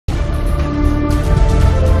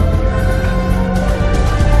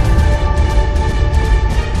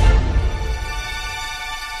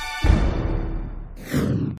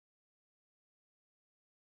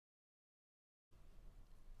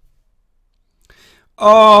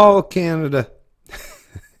Oh, Canada.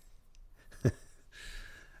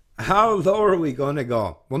 How low are we going to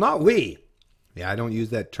go? Well, not we. Yeah, I don't use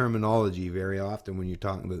that terminology very often when you're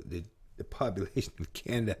talking about the population of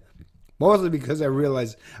Canada. Mostly because I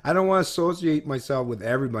realize I don't want to associate myself with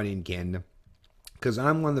everybody in Canada. Because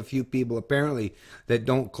I'm one of the few people, apparently, that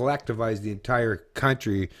don't collectivize the entire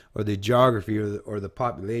country or the geography or the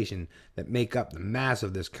population that make up the mass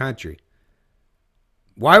of this country.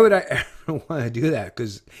 Why would I ever want to do that?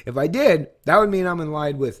 Because if I did, that would mean I'm in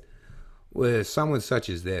line with someone such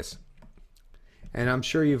as this. And I'm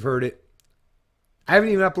sure you've heard it. I haven't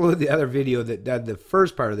even uploaded the other video that did the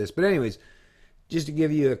first part of this. But anyways, just to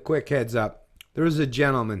give you a quick heads up, there was a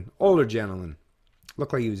gentleman, older gentleman,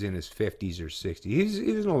 looked like he was in his 50s or 60s.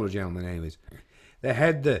 He was an older gentleman anyways, that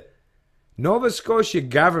had the Nova Scotia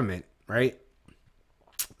government, right,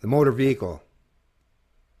 the motor vehicle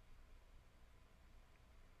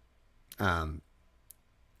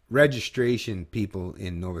registration people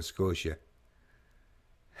in Nova Scotia.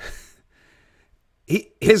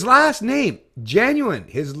 His last name, genuine,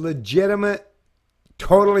 his legitimate,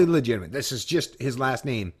 totally legitimate. This is just his last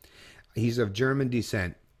name. He's of German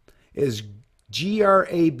descent. Is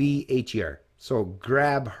Grabher. So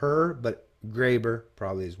grab her, but Graber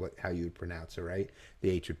probably is how you would pronounce it, right?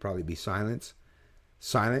 The H would probably be silent.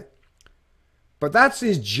 But that's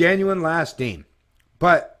his genuine last name.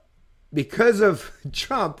 But because of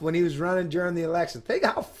Trump, when he was running during the election, think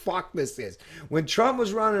how fucked this is. When Trump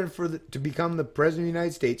was running to become the president of the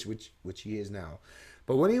United States, which he is now,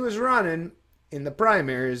 but when he was running in the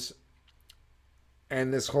primaries,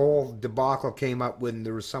 and this whole debacle came up when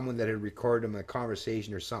there was someone that had recorded him a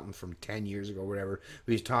conversation or something from 10 years ago, whatever.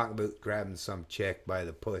 He was talking about grabbing some chick by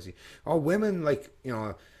the pussy. Oh, women, like, you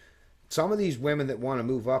know, some of these women that want to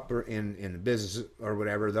move up or in the business or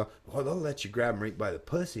whatever, they'll let you grab them right by the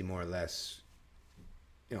pussy, more or less,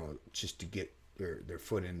 you know, just to get their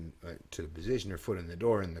foot in to the position, their foot in the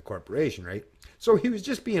door in the corporation, right? So he was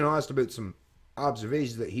just being honest about some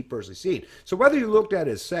observations that he personally seen. So whether you looked at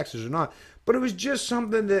it as sexist or not, but it was just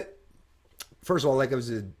something that, first of all, like I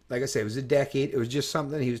said, it was a decade. It was just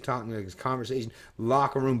something he was talking, like his conversation,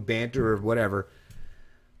 locker room banter or whatever.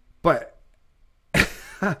 But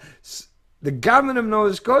the government of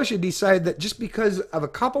Nova Scotia decided that just because of a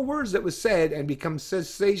couple words that was said and become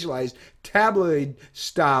sensationalized tabloid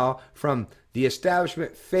style from the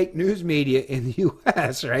establishment fake news media in the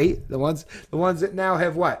U.S., right? The ones that now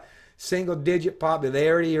have what? Single-digit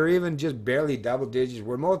popularity or even just barely double digits,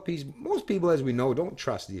 where most people, as we know, don't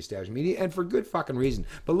trust the established media, and for good fucking reason.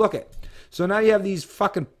 But look at, so now you have these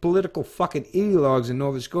fucking political fucking ideologues in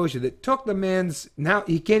Nova Scotia that took the man's, now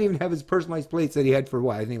he can't even have his personalized plates that he had for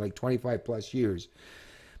what, I think like 25 plus years.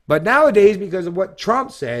 But nowadays, because of what Trump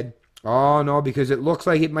said, oh no, because it looks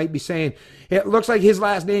like it might be saying, it looks like his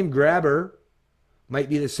last name, Grabber, might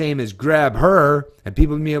be the same as grab her, and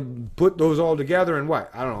people may put those all together, and what?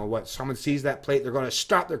 I don't know, what, someone sees that plate, they're going to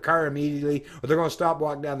stop their car immediately, or they're going to stop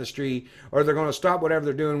walking down the street, or they're going to stop whatever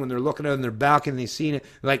they're doing when they're looking out in their balcony and they've seen it,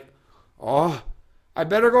 like, oh, I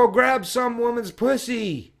better go grab some woman's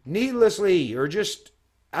pussy, needlessly, or just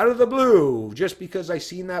out of the blue, just because I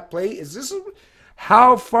seen that plate. Is this,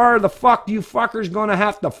 how far the fuck do you fuckers going to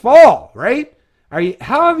have to fall, right?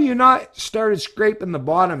 How have you not started scraping the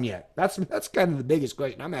bottom yet? That's kind of the biggest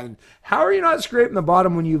question I'm having. How are you not scraping the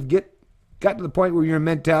bottom when you've got to the point where your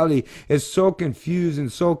mentality is so confused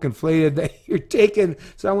and so conflated that you're taking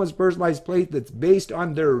someone's personalized plate that's based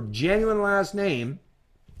on their genuine last name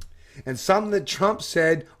and something that Trump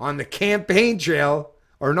said on the campaign trail,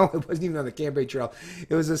 or no, it wasn't even on the campaign trail.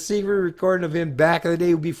 It was a secret recording of him back in the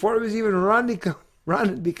day before he was even running to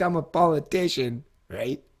become a politician,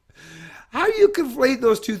 right? How do you conflate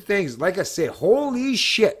those two things? Like I say, holy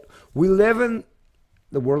shit. We live in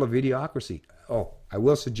the world of idiocracy. Oh, I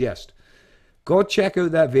will suggest, go check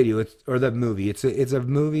out that video or that movie. It's a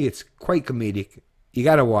movie. It's quite comedic. You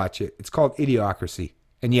got to watch it. It's called Idiocracy.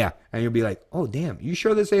 And yeah, and you'll be like, oh, damn, you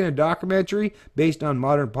sure this ain't a documentary based on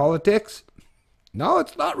modern politics? No,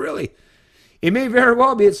 it's not really. It may very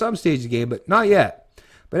well be at some stage of the game, but not yet.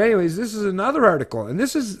 But anyways, this is another article, and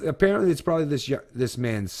this is, apparently it's probably this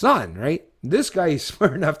man's son, right? This guy is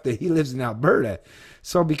smart enough that he lives in Alberta.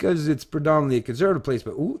 So because it's predominantly a conservative place,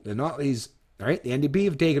 but ooh, the Notleys, right? The NDP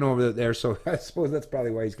have taken over there, so I suppose that's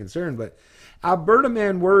probably why he's concerned. But Alberta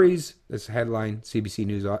man worries, this headline, CBC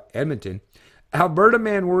News Edmonton, Alberta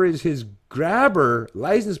man worries his grabber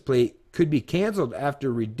license plate could be canceled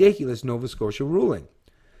after ridiculous Nova Scotia ruling.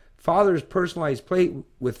 Father's personalized plate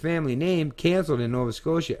with family name canceled in Nova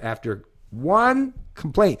Scotia after one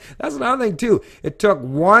complaint. That's another thing too. It took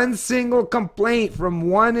one single complaint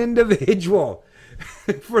from one individual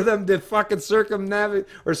for them to fucking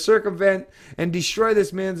circumvent and destroy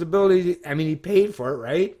this man's ability to, I mean, he paid for it,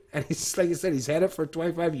 right? And he's, like I said, he's had it for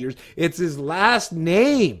 25 years. It's his last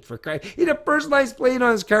name, for Christ. He had a personalized plate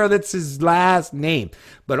on his car that's his last name.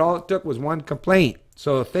 But all it took was one complaint.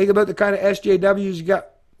 So think about the kind of SJWs you got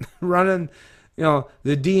running, you know,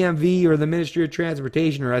 the DMV or the Ministry of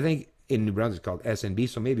Transportation, or I think in New Brunswick it's called SNB.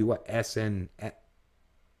 So maybe what, SN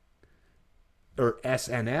or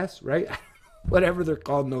SNS, right? Whatever they're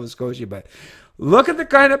called in Nova Scotia. But look at the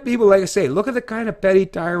kind of people, like I say, look at the kind of petty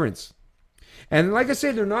tyrants. And like I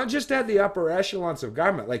say, they're not just at the upper echelons of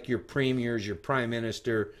government, like your premiers, your prime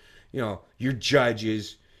minister, you know, your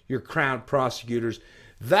judges, your crown prosecutors.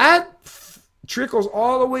 That trickles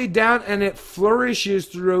all the way down, and it flourishes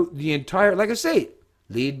throughout the entire, like I say,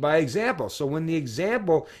 lead by example. So when the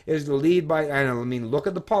example is to lead by, I mean, look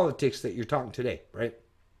at the politics that you're talking today, right?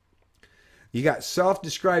 You got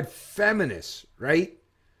self-described feminists, right?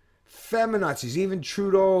 Feminazis, even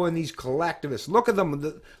Trudeau and these collectivists. Look at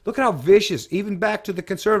them. Look at how vicious, even back to the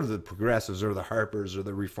conservatives, the progressives or the Harpers or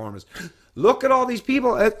the reformists. Look at all these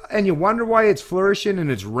people, and you wonder why it's flourishing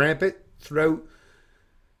and it's rampant throughout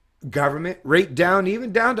government, right down,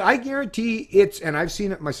 even down to, I guarantee it's, and I've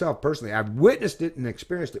seen it myself personally. I've witnessed it and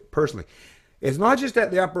experienced it personally. It's not just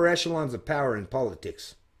at the upper echelons of power in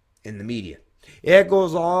politics, in the media. It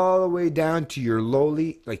goes all the way down to your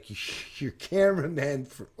lowly, like your cameraman,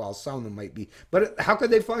 well, some of them might be, but how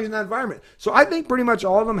could they function in that environment? So I think pretty much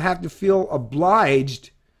all of them have to feel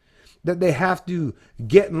obliged that they have to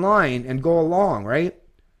get in line and go along, right?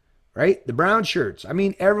 Right? The brown shirts. I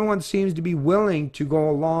mean, everyone seems to be willing to go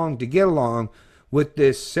along, to get along with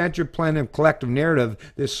this center-planned collective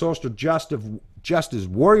narrative, this social justice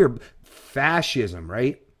warrior fascism,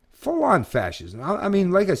 right? Full-on fascism. I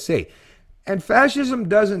mean, like I say, and fascism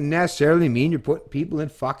doesn't necessarily mean you're putting people in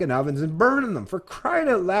fucking ovens and burning them. For crying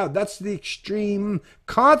out loud, that's the extreme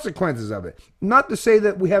consequences of it. Not to say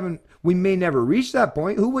that we may never reach that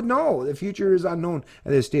point. Who would know? The future is unknown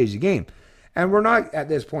at this stage of the game. And we're not at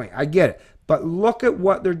this point. I get it. But look at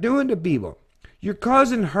what they're doing to people. You're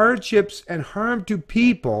causing hardships and harm to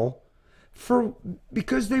people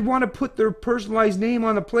because they want to put their personalized name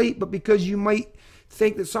on a plate, but because you might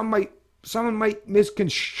think that someone might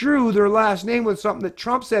misconstrue their last name with something that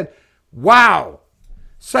Trump said. Wow.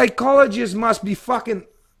 Psychologists must be fucking...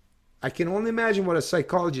 I can only imagine what a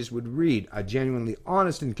psychologist would read. A genuinely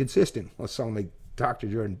honest and consistent, well, someone like Dr.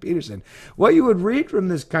 Jordan Peterson. What you would read from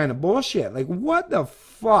this kind of bullshit. Like, what the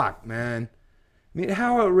fuck, man? I mean,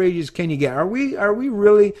 how outrageous can you get? Are we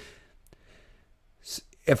really...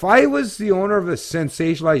 If I was the owner of a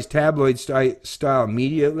sensationalized tabloid style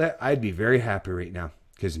media outlet, I'd be very happy right now.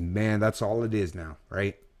 Because, man, that's all it is now,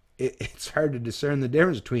 right? It's hard to discern the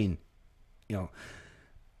difference between, you know,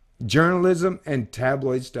 journalism and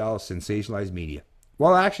tabloid-style sensationalized media.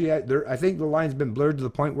 Well, actually, I think the line's been blurred to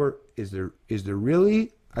the point where, is there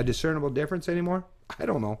really a discernible difference anymore? I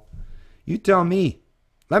don't know. You tell me.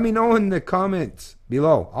 Let me know in the comments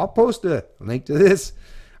below. I'll post a link to this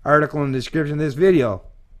article in the description of this video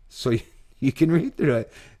so you can read through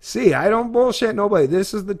it. See, I don't bullshit nobody.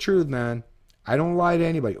 This is the truth, man. I don't lie to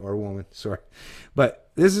anybody, or woman, sorry.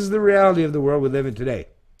 But this is the reality of the world we live in today.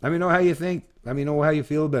 Let me know how you think. Let me know how you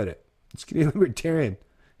feel about it. It's Canadian Libertarian.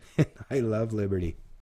 I love liberty.